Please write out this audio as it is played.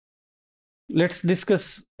let's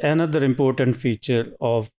discuss another important feature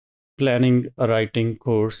of planning a writing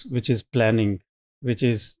course, which is planning, which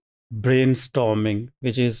is brainstorming,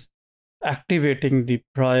 which is activating the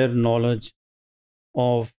prior knowledge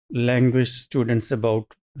of language students about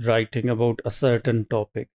writing about a certain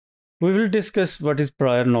topic. We will discuss what is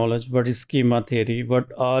prior knowledge, what is schema theory,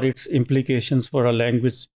 what are its implications for a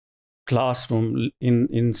language classroom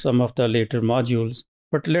in some of the later modules.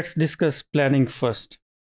 But let's discuss planning first.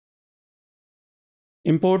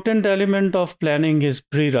 Important element of planning is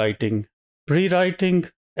pre-writing. Pre-writing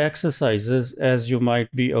exercises, as you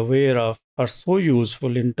might be aware of, are so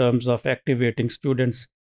useful in terms of activating students'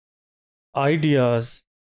 ideas,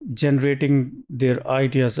 generating their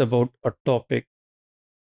ideas about a topic,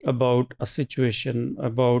 about a situation,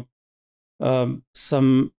 about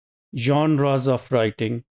some genres of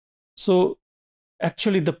writing. So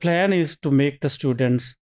actually the plan is to make the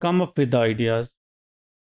students come up with ideas.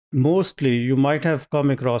 Mostly you might have come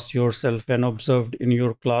across yourself and observed in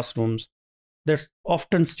your classrooms that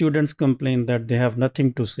often students complain that they have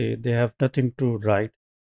nothing to say, they have nothing to write.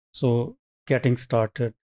 So getting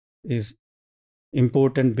started is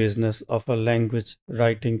important business of a language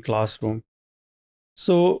writing classroom.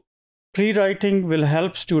 So pre-writing will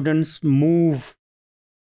help students move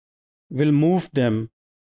them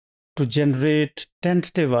to generate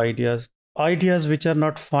tentative ideas which are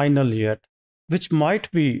not final yet, which might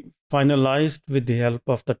be finalized with the help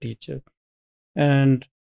of the teacher. And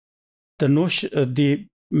the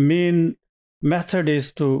main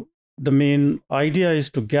idea is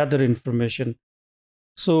to gather information.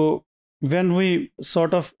 So when we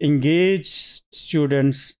sort of engage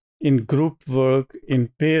students in group work, in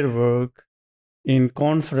pair work, in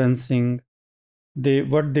conferencing,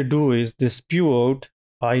 what they do is they spew out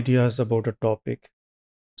ideas about a topic.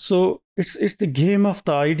 So it's the game of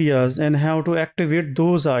the ideas, and how to activate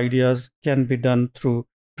those ideas can be done through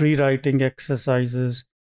pre-writing exercises,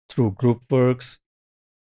 through group works.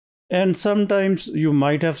 And sometimes you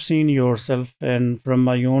might have seen yourself, and from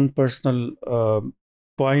my own personal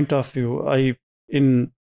point of view,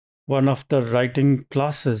 in one of the writing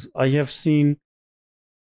classes, I have seen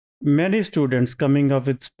many students coming up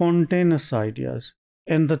with spontaneous ideas,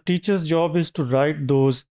 and the teacher's job is to write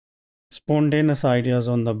those spontaneous ideas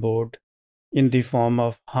on the board in the form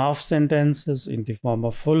of half sentences, in the form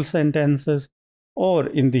of full sentences, or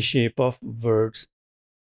in the shape of words.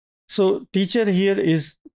 So teacher here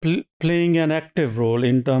is playing an active role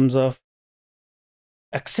in terms of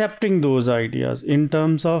accepting those ideas, in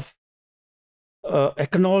terms of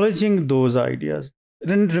acknowledging those ideas.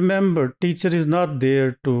 And remember, teacher is not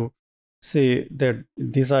there to say that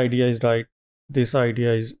this idea is right, this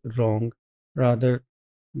idea is wrong. Rather,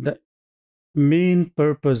 the main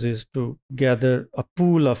purpose is to gather a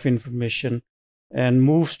pool of information and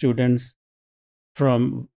move students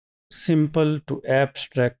from simple to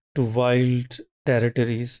abstract to wild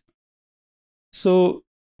territories. So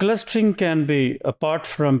clustering can be, apart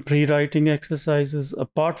from pre-writing exercises,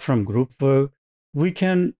 apart from group work, we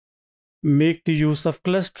can make the use of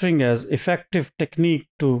clustering as effective technique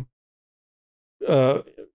to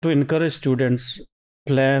encourage students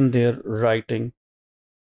plan their writing.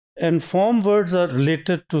 And form words are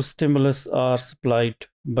related to stimulus are supplied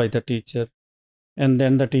by the teacher, and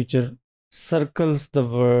then the teacher circles the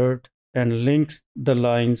word and links the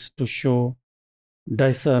lines to show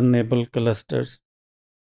discernible clusters.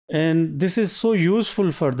 And this is so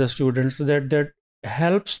useful for the students that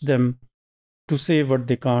helps them to say what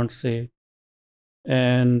they can't say.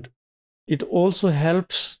 And it also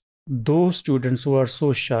helps those students who are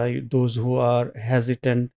so shy, those who are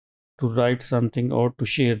hesitant to write something or to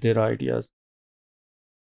share their ideas.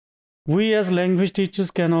 We as language teachers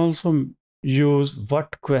can also use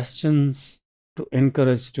what questions to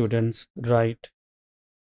encourage students write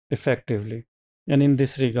effectively. And in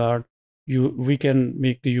this regard, we can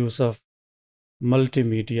make the use of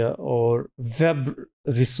multimedia or web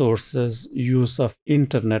resources, use of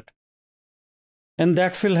internet, and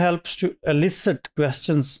that will help to elicit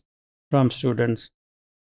questions from students.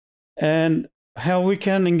 And how we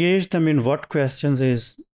can engage them in what questions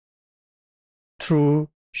is through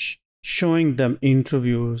showing them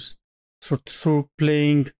interviews, through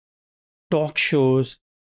playing talk shows,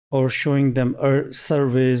 or showing them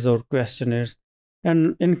surveys or questionnaires,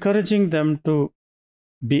 and encouraging them to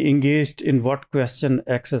be engaged in what question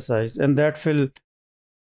exercise. And that will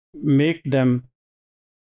make them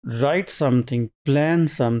write something, plan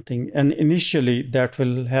something, and initially that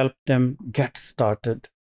will help them get started.